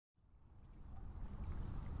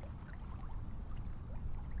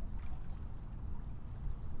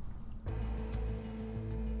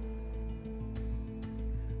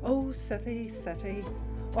O city, city,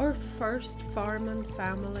 our first farming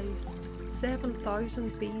families,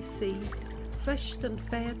 7000 BC, fished and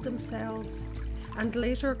fed themselves, and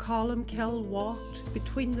later Columkill walked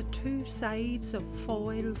between the two sides of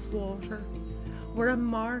Foyle's water, where a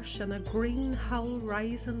marsh and a green hill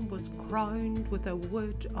rising was crowned with a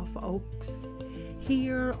wood of oaks.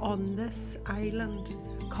 Here on this island,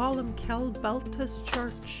 Columkill built his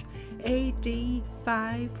church, AD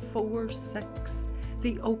 546,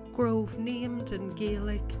 the oak grove named in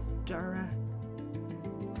Gaelic Derry.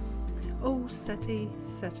 O city,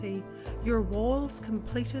 city, your walls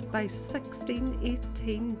completed by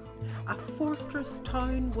 1618, a fortress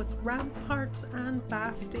town with ramparts and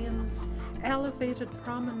bastions, elevated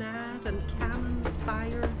promenade and cannons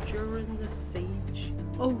fired during the siege.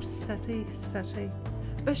 O city, city,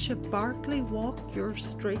 Bishop Berkeley walked your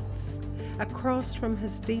streets. Across from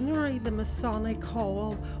his deanery, the Masonic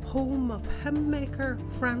Hall, home of hymn maker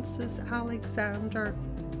Francis Alexander,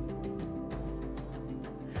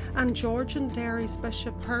 and Georgian Derry's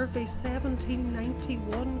Bishop Hervey's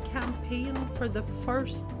 1791 campaign for the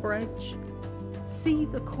first bridge. See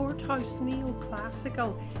the courthouse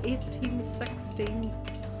neoclassical 1816,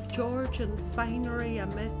 Georgian finery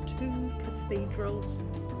amid two cathedrals,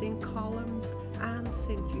 St. Columb's and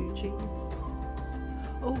St. Eugene's.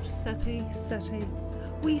 O city, city,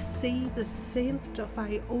 we see the saint of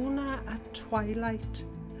Iona at twilight.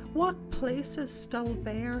 What places still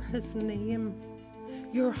bear his name?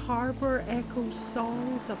 Your harbour echoes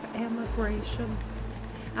songs of emigration,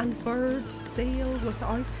 and birds sail with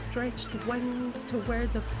outstretched wings to where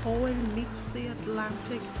the Foyle meets the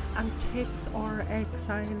Atlantic and takes our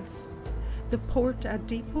exiles. The port a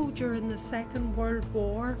depot during the Second World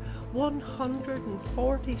War,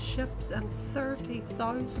 140 ships and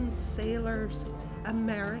 30,000 sailors,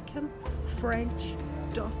 American, French,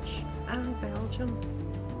 Dutch and Belgian.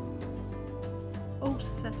 O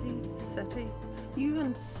city, city, you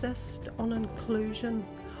insist on inclusion,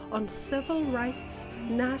 on civil rights,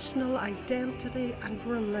 national identity and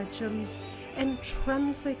religions,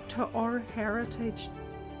 intrinsic to our heritage,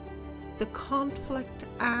 the conflict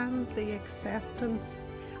and the acceptance.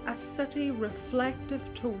 A city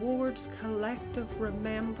reflective towards collective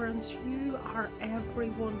remembrance. You are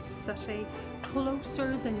everyone's city,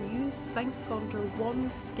 closer than you think under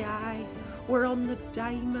one sky, where on the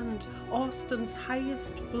diamond Austin's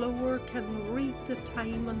highest floor can read the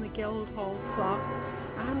time on the Guildhall clock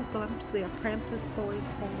and glimpse the apprentice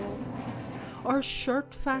boys' hall. Or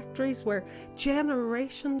shirt factories where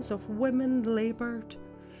generations of women laboured.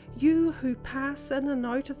 You who pass in and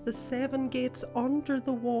out of the 7 gates under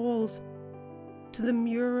the walls, to the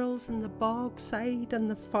murals in the bog side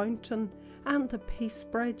and the fountain and the Peace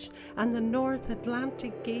Bridge and the North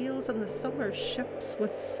Atlantic gales and the summer ships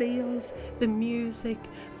with sails, the music,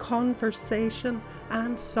 conversation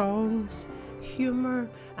and songs, humour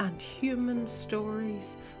and human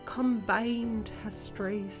stories, combined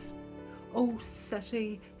histories. O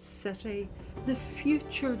city, city, the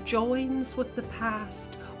future joins with the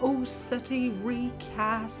past. O city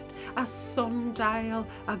recast, a sundial,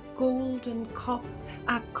 a golden cup,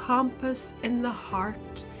 a compass in the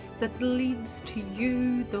heart that leads to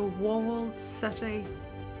you, the walled city,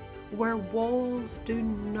 where walls do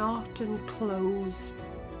not enclose,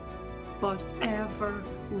 but ever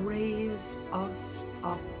raise us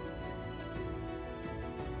up.